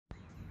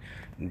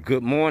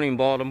Good morning,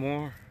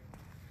 Baltimore.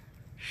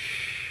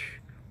 Shh.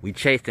 We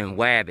chasing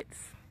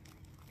wabbits.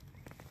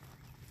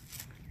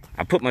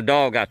 I put my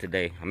dog out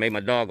today. I made my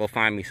dog go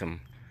find me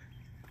some.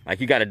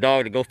 Like, you got a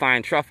dog to go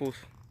find truffles?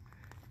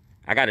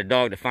 I got a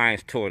dog that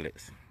finds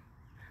toilets.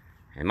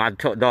 And my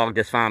dog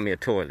just found me a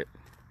toilet.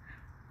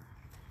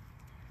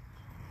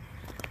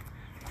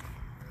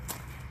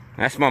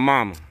 That's my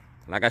mama.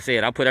 Like I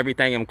said, I put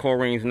everything in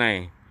Corinne's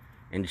name.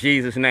 In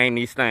Jesus' name,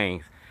 these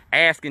things.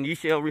 Ask and ye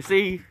shall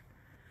receive.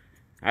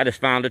 I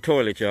just found a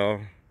toilet, y'all.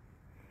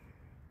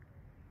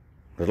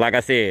 Because like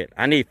I said,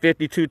 I need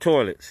 52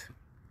 toilets.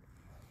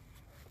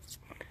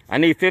 I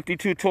need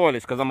 52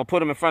 toilets because I'm going to put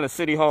them in front of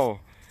City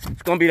Hall.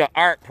 It's going to be the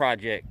art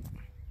project.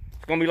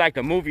 It's going to be like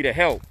the movie The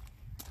Help.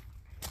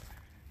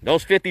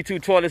 Those 52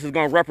 toilets is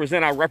going to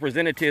represent our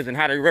representatives and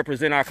how they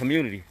represent our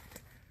community.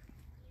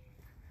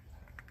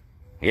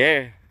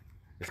 Yeah.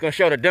 It's going to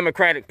show the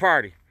Democratic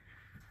Party.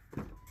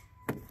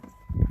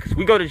 Because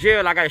we go to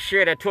jail, I got to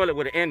share that toilet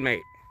with an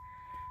inmate.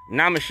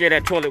 Now I'm going to share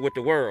that toilet with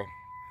the world.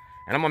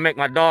 And I'm going to make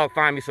my dog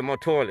find me some more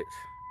toilets.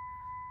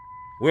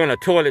 We're on a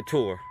toilet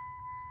tour.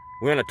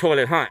 We're on a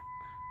toilet hunt.